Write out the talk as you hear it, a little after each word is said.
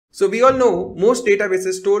So we all know most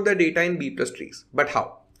databases store the data in B+ trees, but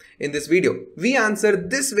how? In this video, we answer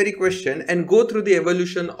this very question and go through the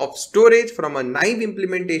evolution of storage from a naive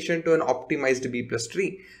implementation to an optimized B+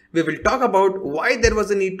 tree. We will talk about why there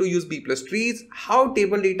was a need to use B+ trees, how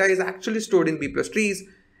table data is actually stored in B+ trees,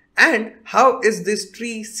 and how is this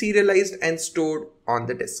tree serialized and stored on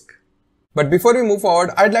the disk. But before we move forward,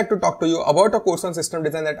 I'd like to talk to you about a course on system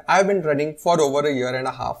design that I've been running for over a year and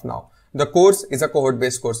a half now. The course is a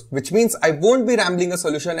cohort-based course, which means I won't be rambling a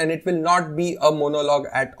solution and it will not be a monologue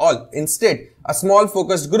at all. Instead, a small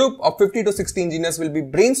focused group of 50 to 60 engineers will be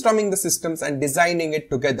brainstorming the systems and designing it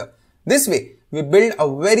together. This way, we build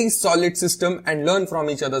a very solid system and learn from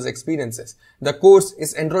each other's experiences. The course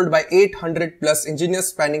is enrolled by 800 plus engineers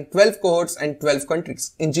spanning 12 cohorts and 12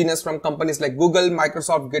 countries. Engineers from companies like Google,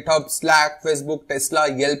 Microsoft, GitHub, Slack, Facebook,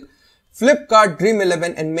 Tesla, Yelp, Flipkart,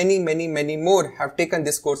 Dream11 and many more have taken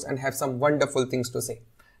this course and have some wonderful things to say.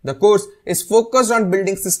 The course is focused on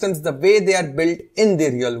building systems the way they are built in the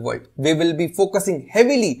real world. We will be focusing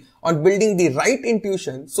heavily on building the right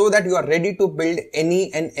intuition so that you are ready to build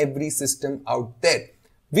any and every system out there.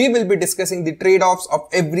 We will be discussing the trade-offs of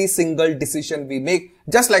every single decision we make,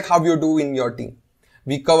 just like how you do in your team.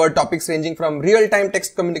 We cover topics ranging from real-time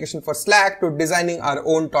text communication for Slack to designing our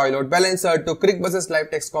own toy load balancer to ClickBuzz's live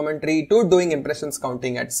text commentary to doing impressions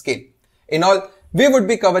counting at scale. In all, we would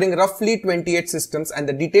be covering roughly 28 systems and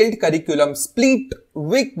the detailed curriculum split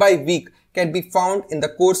week by week can be found in the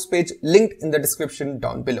course page linked in the description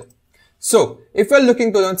down below. So, if you're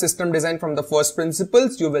looking to learn system design from the first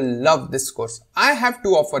principles, you will love this course. I have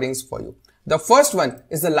two offerings for you. The first one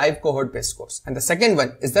is the live cohort-based course and the second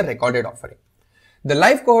one is the recorded offering. The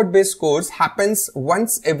live cohort-based course happens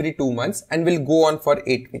once every 2 months and will go on for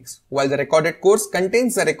 8 weeks, while the recorded course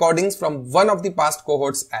contains the recordings from one of the past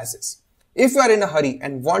cohorts as is. If you are in a hurry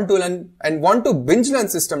and want to binge learn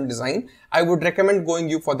system design, I would recommend going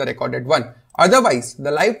you for the recorded one. Otherwise,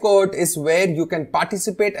 the live cohort is where you can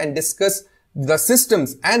participate and discuss the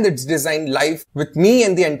systems and its design live with me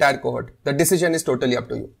and the entire cohort. The decision is totally up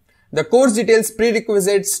to you. The course details,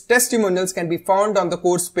 prerequisites, testimonials can be found on the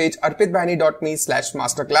course page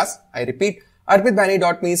arpitbhayani.me/masterclass. I repeat,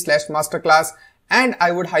 arpitbhayani.me/masterclass, and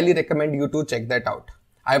I would highly recommend you to check that out.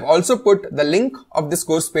 I've also put the link of this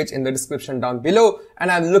course page in the description down below, and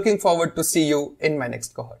I'm looking forward to see you in my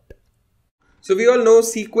next cohort. So we all know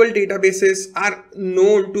SQL databases are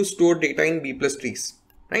known to store data in B+ trees,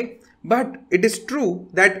 right? But it is true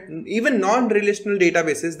that even non-relational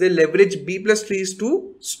databases, they leverage B+ trees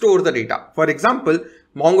to store the data. For example,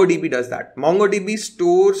 MongoDB does that. MongoDB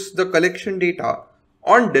stores the collection data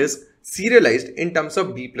on disk serialized in terms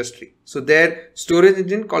of B+ tree. So their storage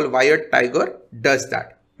engine called Wired Tiger does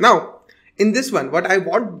that. Now, in this one, what I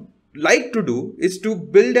would like to do is to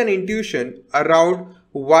build an intuition around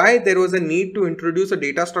why there was a need to introduce a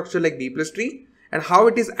data structure like B+ tree and how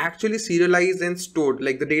it is actually serialized and stored,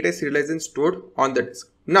 like the data is serialized and stored on the disk.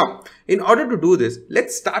 Now, in order to do this,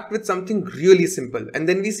 let's start with something really simple and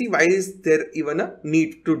then we see why is there even a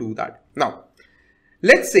need to do that. Now,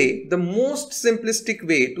 let's say the most simplistic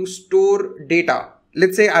way to store data,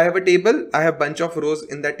 let's say I have a table, I have a bunch of rows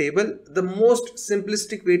in that table. The most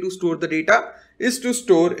simplistic way to store the data is to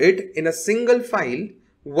store it in a single file,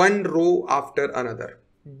 one row after another.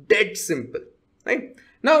 Dead simple, right?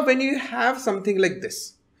 Now, when you have something like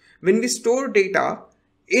this, when we store data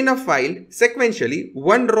in a file sequentially,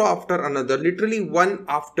 one row after another, literally one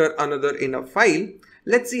after another in a file,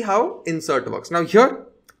 let's see how insert works. Now here,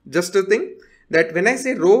 just a thing that when I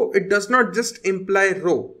say row, it does not just imply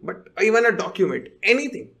row, but even a document,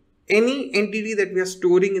 anything, any entity that we are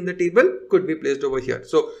storing in the table could be placed over here.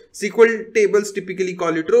 So SQL tables typically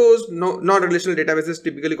call it rows, non-relational databases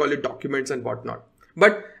typically call it documents and whatnot.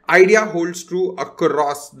 But idea holds true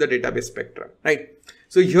across the database spectrum, right?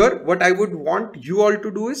 So here, what I would want you all to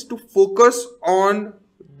do is to focus on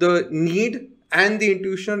the need and the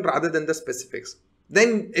intuition rather than the specifics.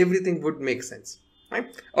 Then everything would make sense, right?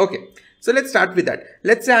 Okay, so let's start with that.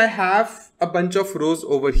 Let's say I have a bunch of rows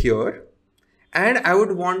over here and I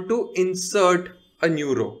would want to insert a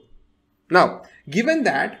new row. Now, given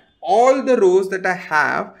that all the rows that I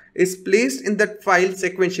have is placed in that file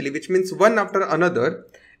sequentially, which means one after another,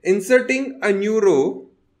 inserting a new row,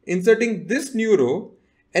 inserting this new row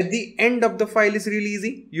at the end of the file is really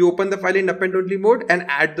easy. You open the file in append only mode and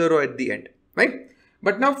add the row at the end, right?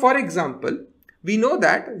 But now, for example, we know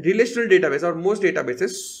that relational database or most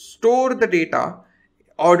databases store the data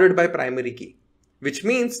ordered by primary key, which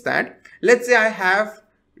means that let's say I have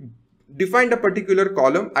defined a particular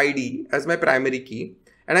column ID as my primary key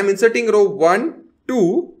and I'm inserting row 1,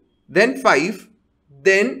 2, then 5,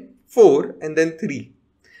 then 4 and then 3.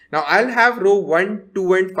 Now I'll have row 1,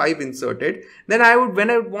 2 and 5 inserted. Then when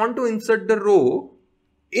I would want to insert the row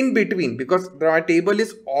in between, because my table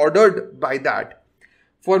is ordered by that,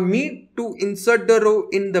 for me to insert the row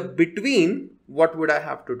in the between, what would I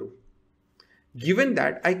have to do? Given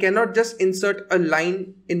that I cannot just insert a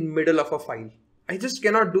line in middle of a file. I just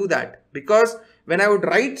cannot do that, because when I would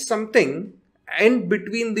write something in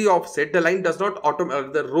between the offset, the line does not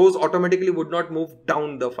the rows automatically would not move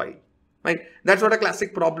down the file. Right? That's what a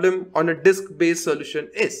classic problem on a disk-based solution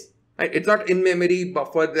is. Right? It's not in-memory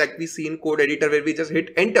buffer like we see in code editor where we just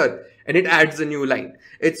hit enter and it adds a new line.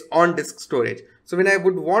 It's on disk storage. So when I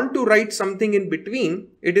would want to write something in between,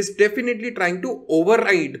 it is definitely trying to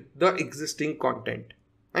override the existing content.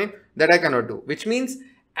 Right? That I cannot do, which means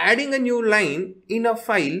adding a new line in a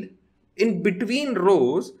file in between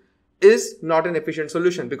rows is not an efficient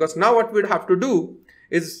solution, because now what we'd have to do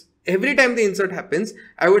is every time the insert happens,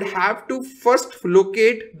 I would have to first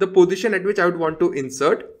locate the position at which I would want to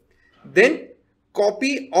insert, then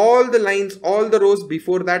copy all the lines, all the rows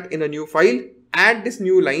before that in a new file, add this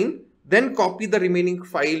new line, then copy the remaining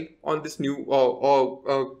file on this new,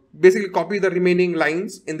 basically copy the remaining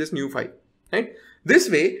lines in this new file, right? This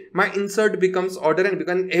way, my insert becomes order, and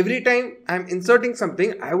because every time I'm inserting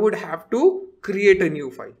something, I would have to create a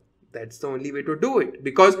new file. That's the only way to do it,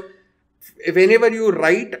 because whenever you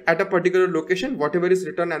write at a particular location, whatever is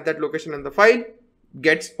written at that location in the file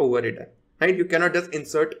gets overridden, right? You cannot just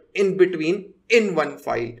insert in between in one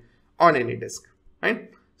file on any disk,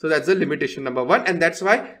 right? So that's the limitation number 1, and that's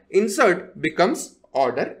why insert becomes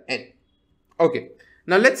order n. Okay,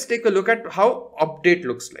 now let's take a look at how update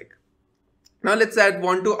looks like. Now let's say I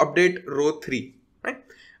want to update row 3, right?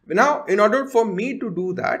 Now in order for me to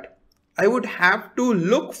do that, I would have to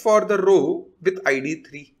look for the row with ID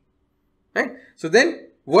 3, right? So then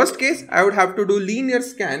worst case, I would have to do linear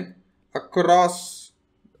scan across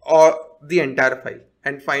the entire file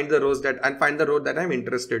and find the rows that row that I'm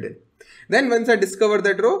interested in. Then once I discover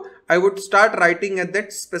that row, I would start writing at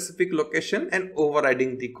that specific location and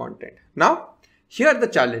overriding the content. Now here the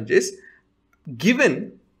challenge is,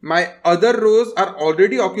 given my other rows are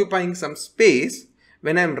already occupying some space,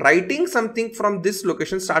 when I'm writing something from this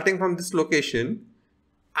location, starting from this location,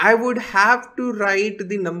 I would have to write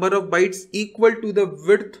the number of bytes equal to the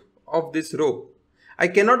width of this row. I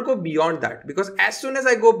cannot go beyond that, because as soon as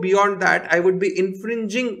I go beyond that, I would be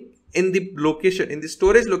infringing in the location, in the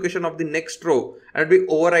storage location of the next row, and I'd be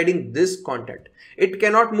overriding this content. It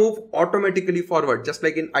cannot move automatically forward, just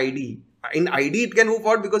like in ID. In ID, it can move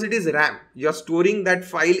forward because it is RAM. You're storing that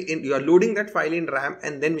file in, you're loading that file in RAM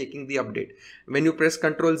and then making the update. When you press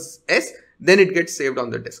Ctrl S, then it gets saved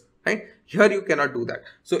on the disk, right? Here you cannot do that.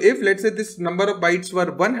 So if let's say this number of bytes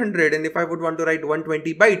were 100, and if I would want to write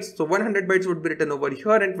 120 bytes, so 100 bytes would be written over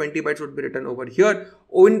here and 20 bytes would be written over here,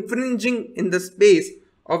 infringing in the space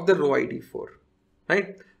of the row ID 4,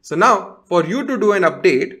 right? So now for you to do an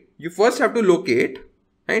update, you first have to locate,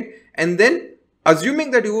 right? And then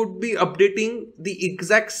assuming that you would be updating the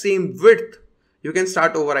exact same width, you can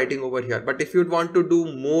start overwriting over here. But if you want to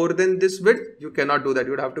do more than this width, you cannot do that.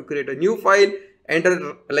 You would have to create a new file,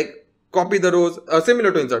 enter, like copy the rows,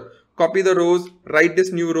 similar to insert, copy the rows, write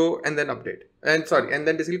this new row and then update. And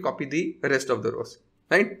then basically copy the rest of the rows,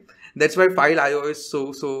 right? That's why file IO is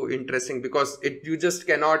so interesting, because you just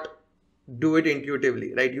cannot do it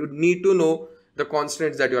intuitively, right? You need to know the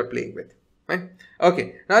constraints that you are playing with. Right?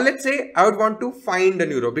 Okay, now let's say I would want to find a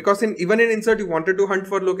new row, because even in insert you wanted to hunt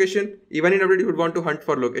for location, even in update you would want to hunt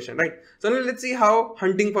for location, right? So now let's see how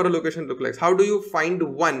hunting for a location looks like. How do you find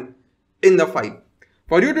one in the file?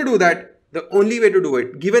 For you to do that, the only way to do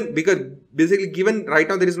it, given right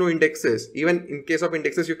now there is no indexes, even in case of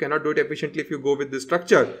indexes you cannot do it efficiently if you go with this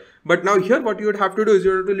structure. But now here what you would have to do is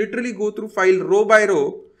you have to literally go through file row by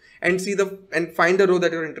row and find the row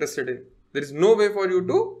that you're interested in. There is no way for you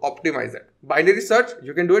to optimize that. Binary search,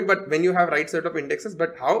 you can do it, but when you have right set of indexes,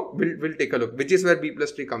 but how? We'll take a look, which is where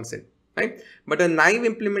B+tree comes in, right? But a naive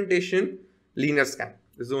implementation, linear scan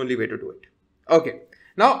is the only way to do it. Okay.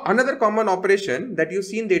 Now, another common operation that you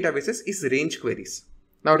see in databases is range queries.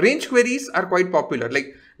 Now, range queries are quite popular.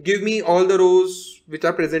 Like, give me all the rows which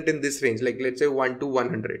are present in this range, like let's say 1 to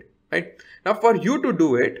 100, right? Now, for you to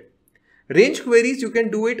do it, range queries, you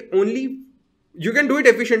can do it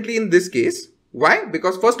efficiently in this case. Why?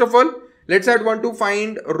 Because first of all, let's say I want to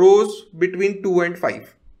find rows between 2 and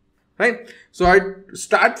 5, right? So I'd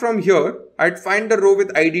start from here. I'd find the row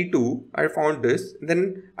with ID 2. I found this.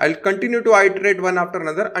 Then I'll continue to iterate one after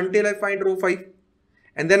another until I find row 5.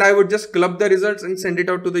 And then I would just club the results and send it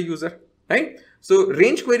out to the user, right? So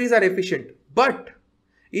range queries are efficient. But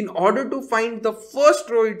in order to find the first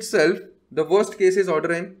row itself, the worst case is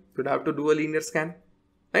order n. You'd have to do a linear scan,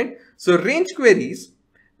 right? So range queries,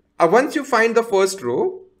 once you find the first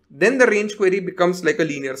row, then the range query becomes like a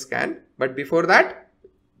linear scan. But before that,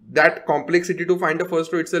 that complexity to find the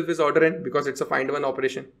first row itself is order n because it's a find one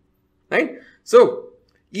operation, right? So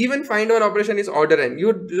even find one operation is order n.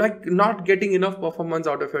 You're like not getting enough performance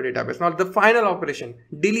out of your database. Now the final operation,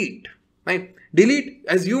 delete, right? Delete,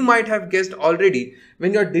 as you might have guessed already,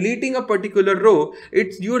 when you're deleting a particular row,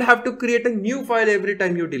 you would have to create a new file every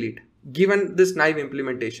time you delete, given this naive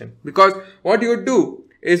implementation. Because what you would do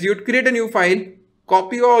is you'd create a new file,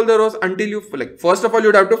 copy all the rows until you, like, first of all,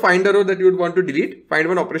 you'd have to find the row that you would want to delete, find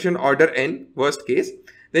one operation order n, worst case.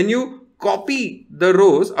 Then you copy the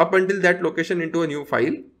rows up until that location into a new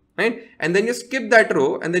file, right? And then you skip that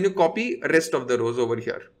row and then you copy rest of the rows over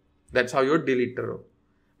here. That's how you delete the row.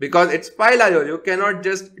 Because it's file IO, you cannot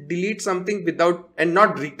just delete something without and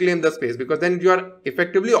not reclaim the space, because then you are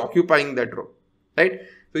effectively occupying that row, right?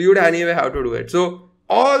 So you would anyway have to do it. So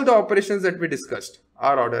all the operations that we discussed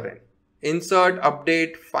are order n. Insert,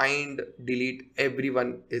 update, find, delete,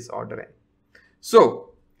 everyone is order n.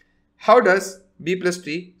 So how does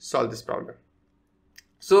B+tree solve this problem?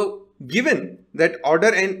 So given that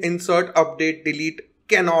order n insert, update, delete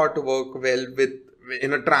cannot work well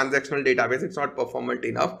in a transactional database, it's not performant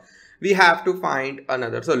enough, we have to find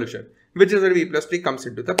another solution, which is where B+tree comes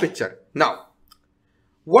into the picture. Now,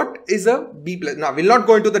 what is a B+? Now, we'll not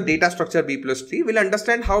go into the data structure B+tree. We'll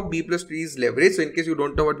understand how B+tree is leveraged. So in case you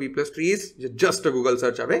don't know what B+tree is, just a Google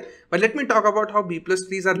search away. But let me talk about how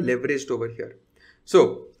B+trees are leveraged over here.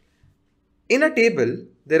 So in a table,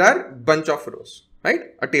 there are a bunch of rows, right?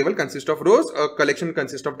 A table consists of rows, a collection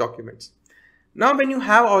consists of documents. Now, when you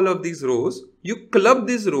have all of these rows, you club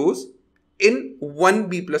these rows in one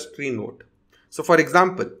B+tree node. So for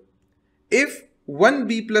example, if one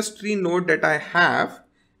B+tree node that I have,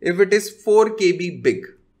 if it is 4 KB big,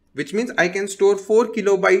 which means I can store 4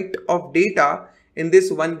 kilobyte of data in this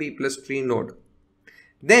one B+tree node,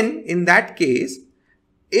 then in that case,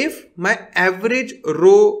 if my average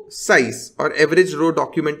row size or average row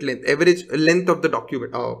document length, average length of the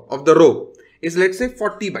document of the row is, let's say,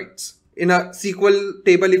 40 bytes. In a SQL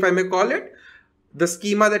table, if I may call it, the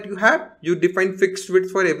schema that you have, you define fixed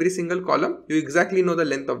width for every single column. You exactly know the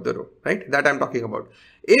length of the row, right? That I'm talking about.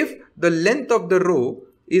 If the length of the row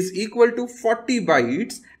is equal to 40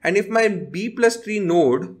 bytes and if my B+tree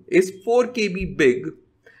node is 4 KB big,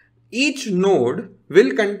 each node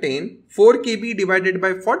will contain 4 KB divided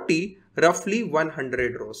by 40, roughly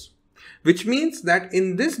 100 rows. Which means that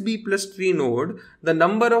in this B+tree node, the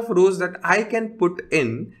number of rows that I can put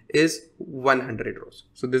in is 100 rows.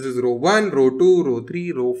 So this is row 1, row 2, row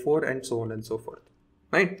 3, row 4, and so on and so forth,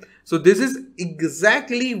 right? So this is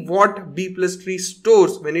exactly what B+tree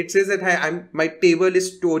stores when it says that my table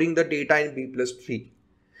is storing the data in B+tree.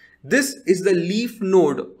 This is the leaf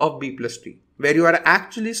node of B+tree, where you are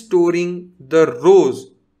actually storing the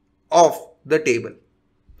rows of the table,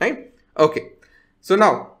 right? Okay. So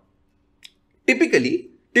now,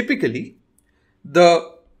 Typically,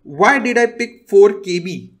 why did I pick 4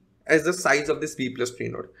 KB as the size of this B+tree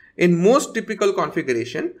node? In most typical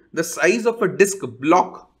configuration, the size of a disk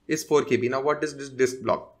block is 4 KB. Now, what is this disk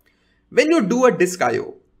block? When you do a disk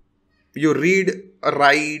IO, you read,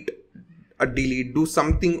 write, delete, do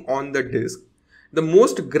something on the disk, the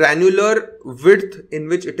most granular width in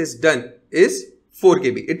which it is done is 4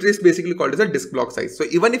 KB. It is basically called as a disk block size. So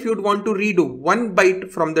even if you would want to read 1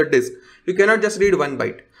 byte from the disk, you cannot just read 1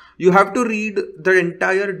 byte. You have to read the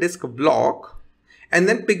entire disk block and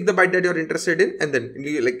then pick the byte that you're interested in. And then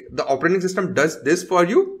the operating system does this for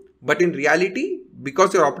you. But in reality,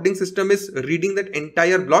 because your operating system is reading that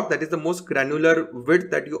entire block, that is the most granular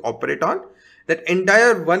width that you operate on, that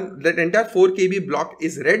entire 4 KB block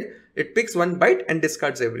is read, it picks 1 byte and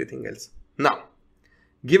discards everything else. Now,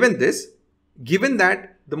 given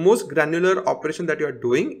that the most granular operation that you are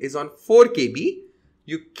doing is on 4 KB,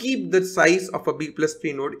 you keep the size of a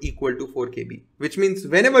B+tree node equal to 4 KB, which means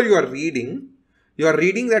whenever you are reading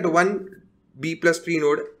that one B+tree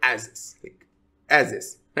node as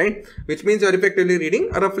is, right? Which means you are effectively reading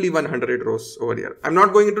roughly 100 rows over here. I'm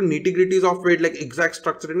not going into nitty-gritties of it, like exact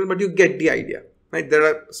structure, but you get the idea, right? There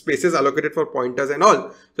are spaces allocated for pointers and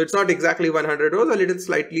all. So it's not exactly 100 rows, a little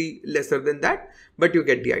slightly lesser than that, but you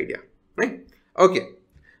get the idea, right? Okay.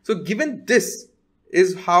 So given this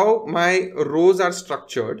is how my rows are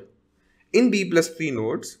structured in B+tree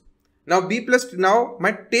nodes. Now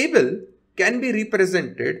my table can be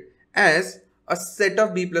represented as a set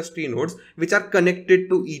of B+tree nodes which are connected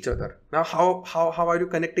to each other. Now how are you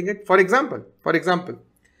connecting it? For example,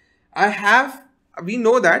 I have we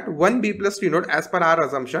know that one B plus tree node, as per our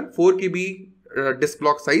assumption, 4 KB disk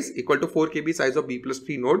block size equal to 4 KB size of B plus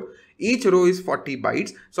tree node. Each row is 40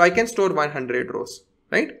 bytes. So I can store 100 rows,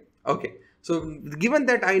 right? Okay. So given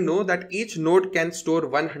that I know that each node can store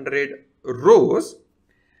 100 rows,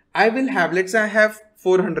 I will have, let's say I have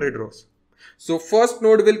 400 rows. So first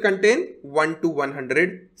node will contain 1 to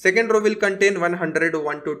 100. Second row will contain 100,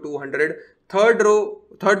 1 to 200. Third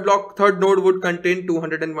node would contain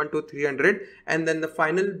 201 to 300. And then the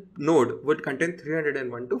final node would contain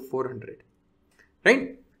 301 to 400.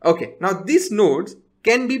 Right? Okay. Now these nodes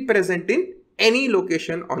can be present in any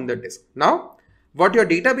location on the disk. Now, what your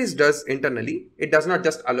database does internally, it does not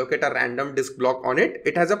just allocate a random disk block on it.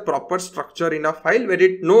 It has a proper structure in a file where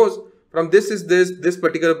it knows from this is this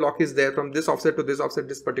particular block is there, from this offset to this offset,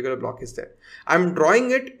 this particular block is there. I'm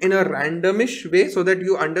drawing it in a randomish way so that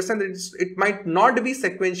you understand that it might not be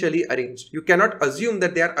sequentially arranged. You cannot assume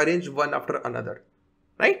that they are arranged one after another,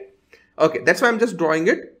 right? Okay, that's why I'm just drawing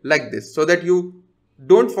it like this so that you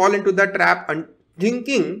don't fall into that trap and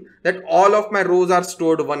thinking that all of my rows are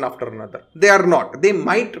stored one after another. They are not. They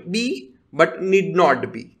might be, but need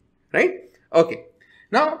not be, right? Okay.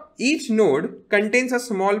 Now, each node contains a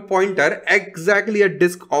small pointer exactly at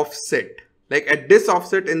disk offset. Like at this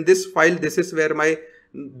offset in this file, this is where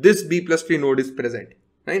this B plus tree node is present,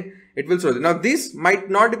 right? It will show. Now, this might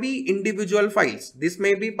not be individual files. This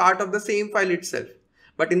may be part of the same file itself.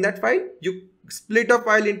 But in that file, you split a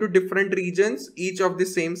file into different regions, each of the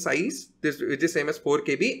same size, which is same as 4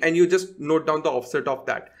 KB, and you just note down the offset of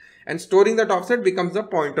that. And storing that offset becomes a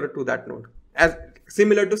pointer to that node. As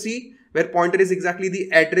similar to C, where pointer is exactly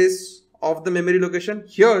the address of the memory location.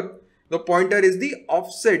 Here, the pointer is the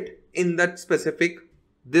offset in that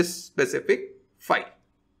this specific file,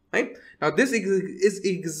 right? Now, this is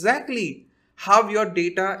exactly how your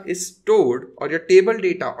data is stored, or your table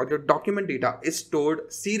data or your document data is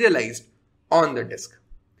stored serialized on the disk.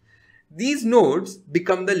 These nodes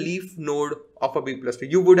become the leaf node of a B plus tree.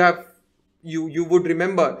 You would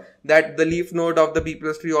remember that the leaf node of the B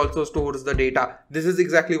plus tree also stores the data. This is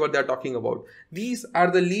exactly what they're talking about. These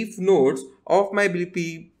are the leaf nodes of my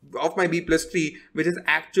B plus tree, which is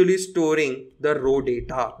actually storing the row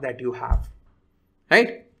data that you have,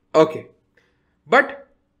 right? Okay. But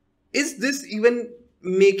is this even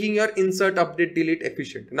making your insert, update, delete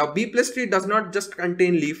efficient? Now, B plus tree does not just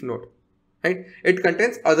contain leaf node, right? It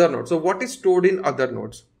contains other nodes. So what is stored in other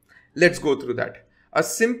nodes? Let's go through that. A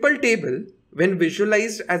simple table, when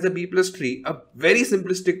visualized as a B plus tree, a very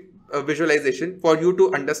simplistic visualization for you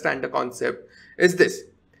to understand the concept is this.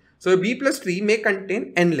 So a B plus tree may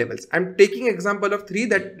contain n levels. I'm taking example of 3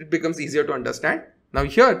 that it becomes easier to understand. Now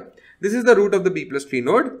here, this is the root of the B plus tree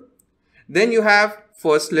node. Then you have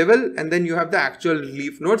first level, and then you have the actual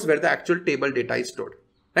leaf nodes where the actual table data is stored,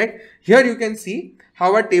 right? Here you can see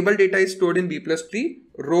how our table data is stored in B plus tree.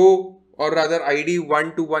 Row, or rather ID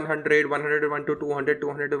 1 to 100, 101 to 200,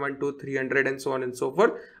 201 to 300, and so on and so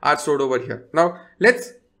forth are stored over here. Now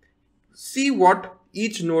let's see what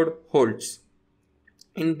each node holds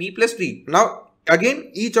in B plus tree. Now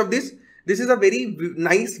again, each of this is a very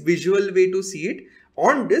nice visual way to see it.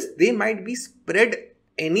 On this, they might be spread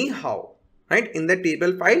anyhow, right? In the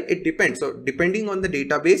table file, it depends. So depending on the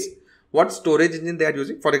database, what storage engine they are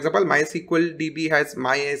using. For example, MySQL DB has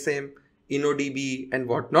MySM, InnoDB and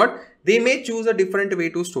whatnot. They may choose a different way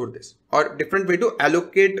to store this, or different way to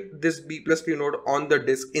allocate this B plus tree node on the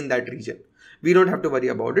disk in that region. We don't have to worry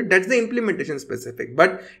about it. That's the implementation specific.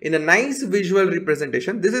 But in a nice visual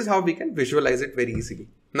representation, this is how we can visualize it very easily.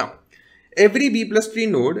 Now, every B plus tree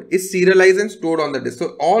node is serialized and stored on the disk.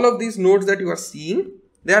 So all of these nodes that you are seeing,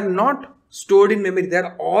 they are not stored in memory. They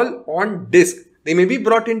are all on disk. They may be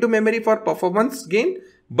brought into memory for performance gain,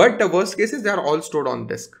 but the worst case is they are all stored on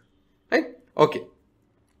disk, right? Okay.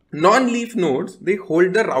 Non-leaf nodes, they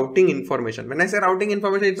hold the routing information. When I say routing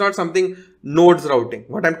information, it's not something nodes routing.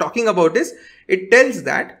 What I'm talking about is, it tells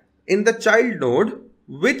that in the child node,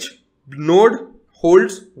 which node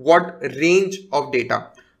holds what range of data.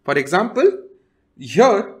 For example,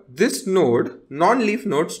 here, this node, non-leaf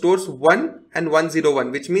node, stores 1 and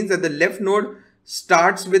 101, which means that the left node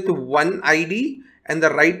starts with 1 ID and the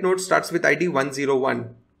right node starts with ID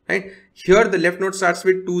 101. Right? Here the left node starts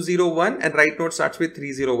with 201 and right node starts with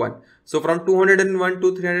 301. So from 201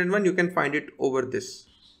 to 301, you can find it over this,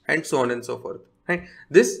 and so on and so forth. Right?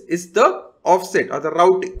 This is the offset, or the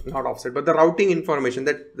routing, not offset, but the routing information,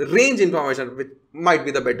 that the range information, which might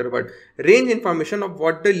be the better word, range information of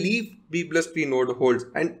what the leaf B plus tree node holds,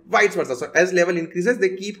 and vice versa. So as level increases,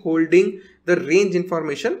 they keep holding the range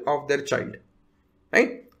information of their child.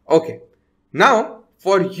 Right? Okay. Now,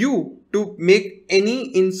 for you to make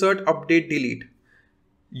any insert, update, delete,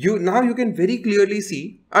 now you can very clearly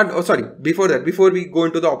see, and before we go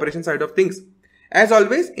into the operation side of things, as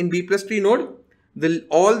always in B plus tree node,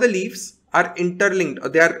 all the leaves are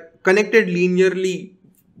interlinked, they are connected linearly,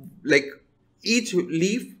 like each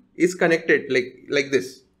leaf is connected like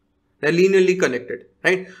this. They're linearly connected,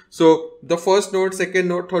 right? So the first node, second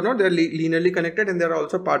node, third node, they're linearly connected and they're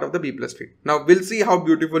also part of the B plus tree. Now we'll see how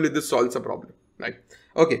beautifully this solves a problem, right?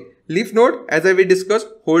 Okay, leaf node, as we discussed,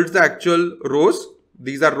 holds the actual rows.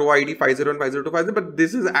 These are row ID 50 and 502, 50, but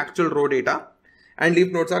this is actual row data, and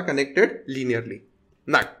leaf nodes are connected linearly.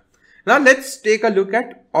 Now let's take a look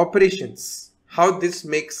at operations, how this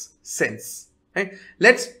makes sense. Right?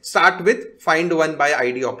 Let's start with find one by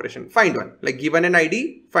ID operation. Find one, like given an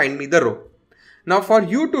ID, find me the row. Now for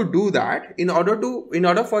you to do that, in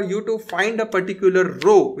order for you to find a particular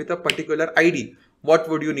row with a particular ID, what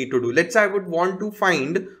would you need to do? Let's say I would want to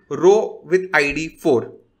find row with ID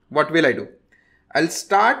 4. What will I do? I'll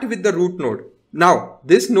start with the root node. Now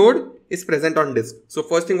this node is present on disk. So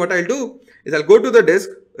first thing what I'll do is I'll go to the disk,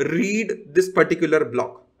 read this particular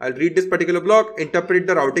block. I'll read this particular block, interpret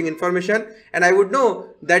the routing information, and I would know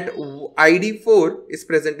that ID 4 is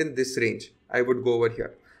present in this range. I would go over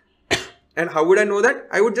here. And how would I know that?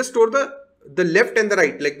 I would just store the left and the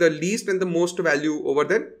right, like the least and the most value over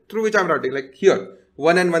there through which I'm routing. Like here,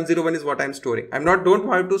 1 and 101 is what I'm storing. Don't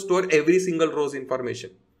want to store every single row's information,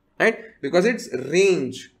 right? Because its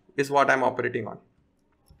range is what I'm operating on.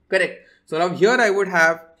 Correct. So now here I would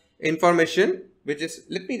have information, which is,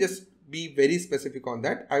 let me just be very specific on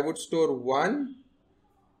that. I would store 1,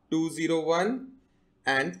 201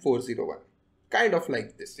 and 401. Kind of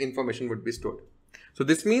like this information would be stored. So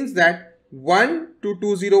this means that 1 to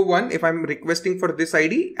 201, if I'm requesting for this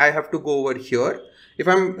ID, I have to go over here. If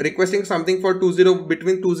I'm requesting something for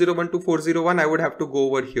between 201 to 401, I would have to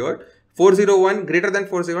go over here. 401 greater than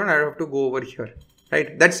 401, I have to go over here.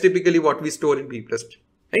 Right? That's typically what we store in B plus tree.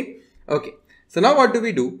 Right? Okay. So now what do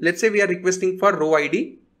we do? Let's say we are requesting for row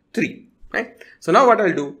ID 3, right? So now what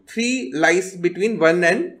I'll do, 3 lies between 1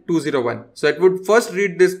 and 201. So it would first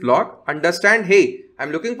read this block, understand, hey,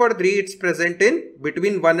 I'm looking for 3, it's present in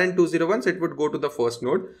between 1 and 201. So it would go to the first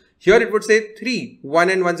node. Here it would say 3, 1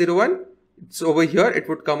 and 101. It's over here. It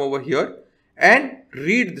would come over here and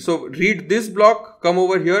read. So read this block, come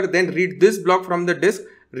over here, then read this block from the disk,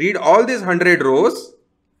 read all these 100 rows.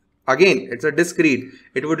 Again, it's a disk read.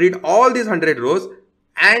 It would read all these 100 rows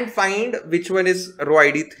and find which one is row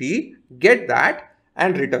ID 3, get that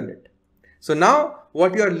and return it. So now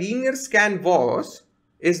what your linear scan was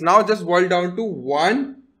is now just boiled down to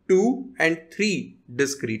 1, 2 and 3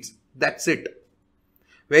 disk reads. That's it.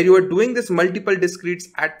 Where you are doing this multiple disk reads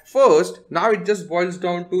at first, now it just boils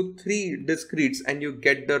down to 3 disk reads and you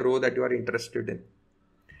get the row that you are interested in.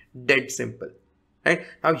 Dead simple. Right?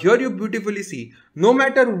 Now here you beautifully see, no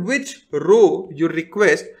matter which row you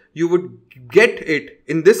request, you would get it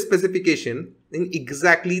in this specification in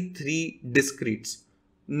exactly 3 disk reads,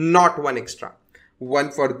 not one extra.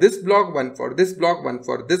 One for this block, one for this block, one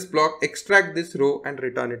for this block, extract this row and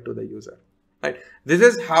return it to the user. Right? This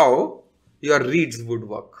is how your reads would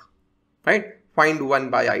work. Right? Find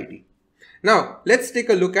one by ID. Now let's take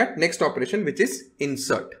a look at next operation, which is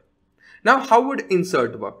insert. Now how would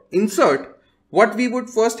insert work? Insert, what we would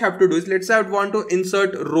first have to do is, let's say I would want to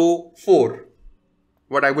insert row 4.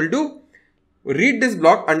 What I will do, read this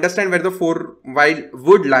block, understand where the 4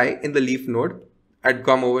 would lie in the leaf node. I'd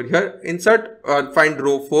come over here, insert, find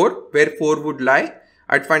row 4, where 4 would lie.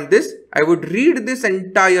 I'd find this. I would read this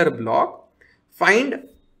entire block, find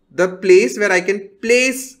the place where I can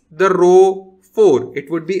place the row 4.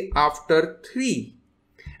 It would be after 3.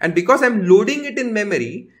 And because I'm loading it in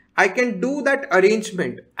memory, I can do that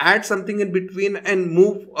arrangement, add something in between and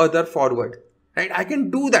move other forward, right? I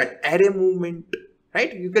can do that array movement,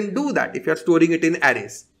 right? You can do that if you're storing it in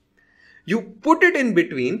arrays. You put it in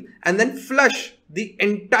between and then flush the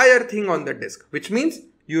entire thing on the disk, which means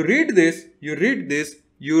you read this, you read this,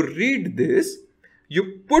 you read this,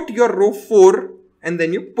 you put your row 4 and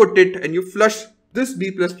then you put it and you flush this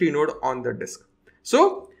B plus tree node on the disk.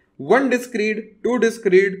 So 1 disk read, 2 disk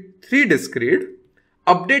read, 3 disk read,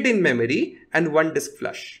 update in memory and 1 disk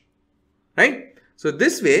flush, right? So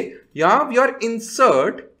this way your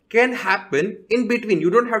insert can happen in between. You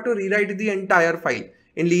don't have to rewrite the entire file.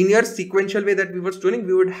 In linear sequential way that we were storing,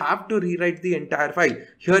 we would have to rewrite the entire file.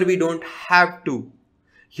 Here we don't have to.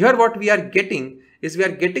 Here what we are getting is we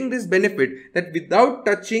are getting this benefit that without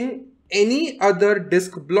touching any other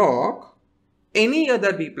disk block, any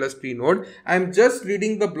other B plus tree node, I am just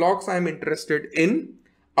reading the blocks I am interested in,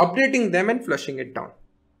 updating them and flushing it down.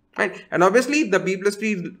 Right? And obviously the B plus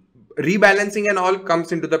tree rebalancing and all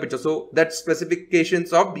comes into the picture. So that's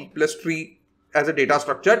specifications of B plus tree as a data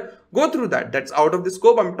structure. Go through that. That's out of the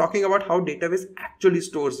scope. I'm talking about how database actually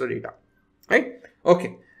stores the data, right?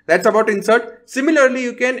 Okay, that's about insert. Similarly,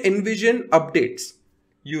 you can envision updates.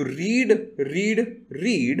 You read,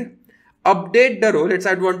 update the row. Let's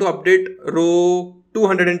say I want to update row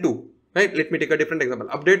 202, right? Let me take a different example.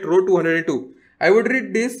 Update row 202. I would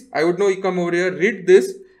read this. I would know you come over here, read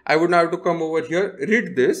this. I would now have to come over here,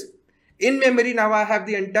 read this. In memory, now I have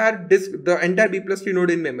the entire disk, the entire B plus tree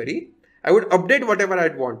node in memory. I would update whatever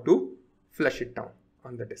I'd want to, flush it down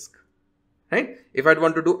on the disk, right? If I'd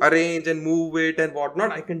want to do arrange and move it and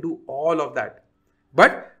whatnot, I can do all of that.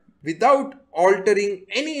 But without altering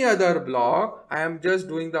any other block, I am just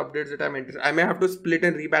doing the updates that I'm interested. I may have to split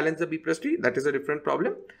and rebalance the B plus tree. That is a different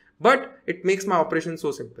problem, but it makes my operation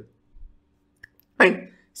so simple. And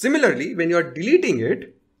similarly, when you are deleting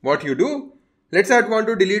it, what you do, let's say I want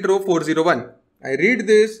to delete row 401. I read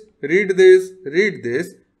this, read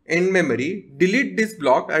this in memory, delete this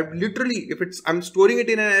block. I literally, if I'm storing it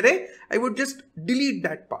in an array, I would just delete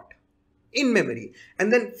that part in memory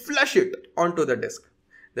and then flush it onto the disk.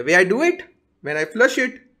 The way I do it, when I flush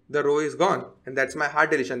it, the row is gone, and that's my hard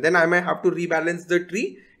deletion. Then I may have to rebalance the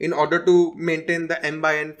tree in order to maintain the m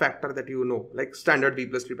by n factor that you know, like standard B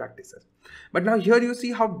plus tree practices. But now here you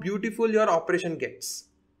see how beautiful your operation gets,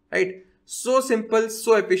 right? So simple,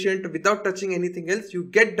 so efficient, without touching anything else. You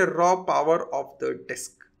get the raw power of the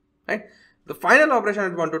disk, right? The final operation I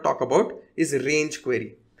want to talk about is range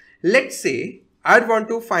query. Let's say I want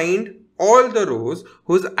to find all the rows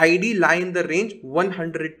whose ID lie in the range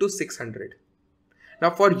 100 to 600. Now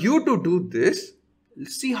for you to do this,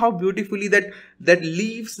 see how beautifully that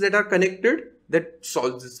leaves that are connected, that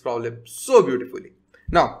solves this problem so beautifully.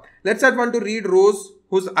 Now let's say I want to read rows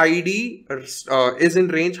whose ID is in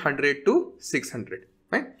range 100 to 600,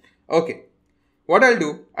 right? Okay, what I'll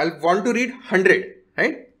do, I'll want to read 100,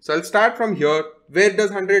 right? So I'll start from here. Where does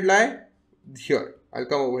 100 lie? Here. I'll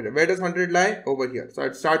come over here. Where does 100 lie? Over here. So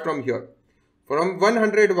I'll start from here. From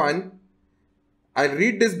 101, I'll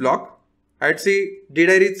read this block. I'd say, did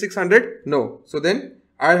I reach 600? No. So then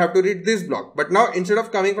I'll have to read this block. But now instead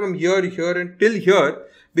of coming from here, and till here,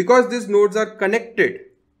 because these nodes are connected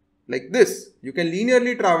like this, you can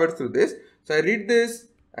linearly traverse through this. So I read this,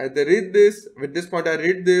 I read this, with this point I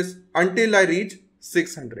read this until I reach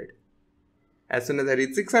 600. As soon as I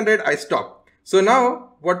reach 600, I stop. So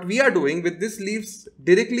now what we are doing with this leaves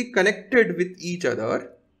directly connected with each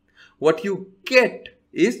other, what you get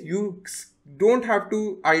is you don't have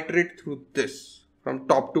to iterate through this from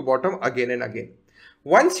top to bottom again and again.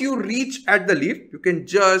 Once you reach at the leaf, you can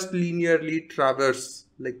just linearly traverse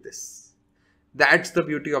like this. That's the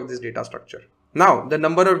beauty of this data structure. Now the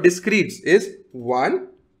number of disk reads is 1,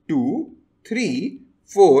 2, 3,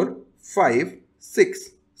 4, 5, 6,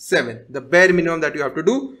 7. The bare minimum that you have to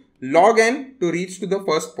do, log n to reach to the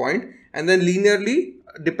first point, and then linearly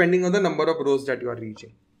depending on the number of rows that you are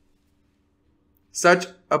reaching. Such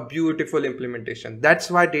a beautiful implementation.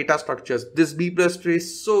 That's why data structures, this B plus tree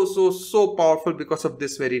is so powerful because of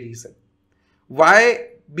this very reason. Why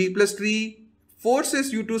B plus tree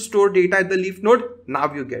forces you to store data at the leaf node?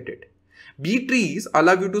 Now you get it. B trees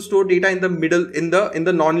allow you to store data in the middle, in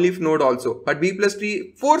the non-leaf node also. But B plus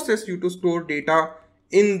tree forces you to store data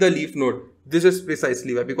in the leaf node. This is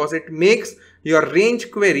precisely why, because it makes your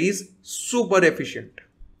range queries super efficient.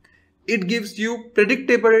 It gives you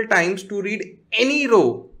predictable times to read any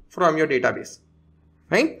row from your database,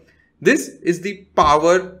 right? This is the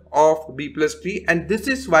power of B plus tree, and this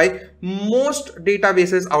is why most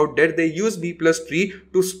databases out there, they use B plus tree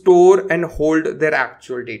to store and hold their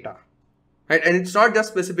actual data, right? And it's not just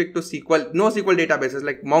specific to SQL, NoSQL databases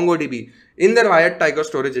like MongoDB. In their Wired Tiger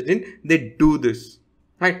storage engine, they do this,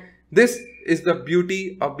 right? This is the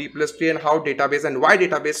beauty of B plus tree and how database and why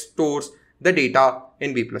database stores the data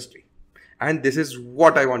in B plus tree. And this is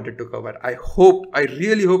what I wanted to cover. I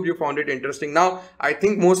really hope you found it interesting. Now, I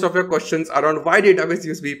think most of your questions around why database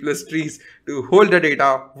use B plus trees to hold the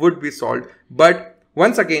data would be solved. But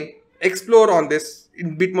once again, explore on this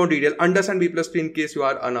in a bit more detail, understand B plus tree in case you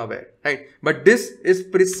are unaware, right? But this is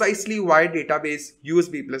precisely why database use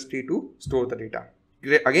B plus tree to store the data.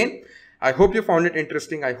 Again, I hope you found it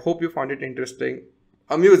interesting.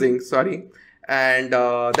 Amusing, sorry. And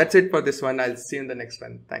that's it for this one. I'll see you in the next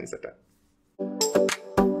one. Thanks, Atta.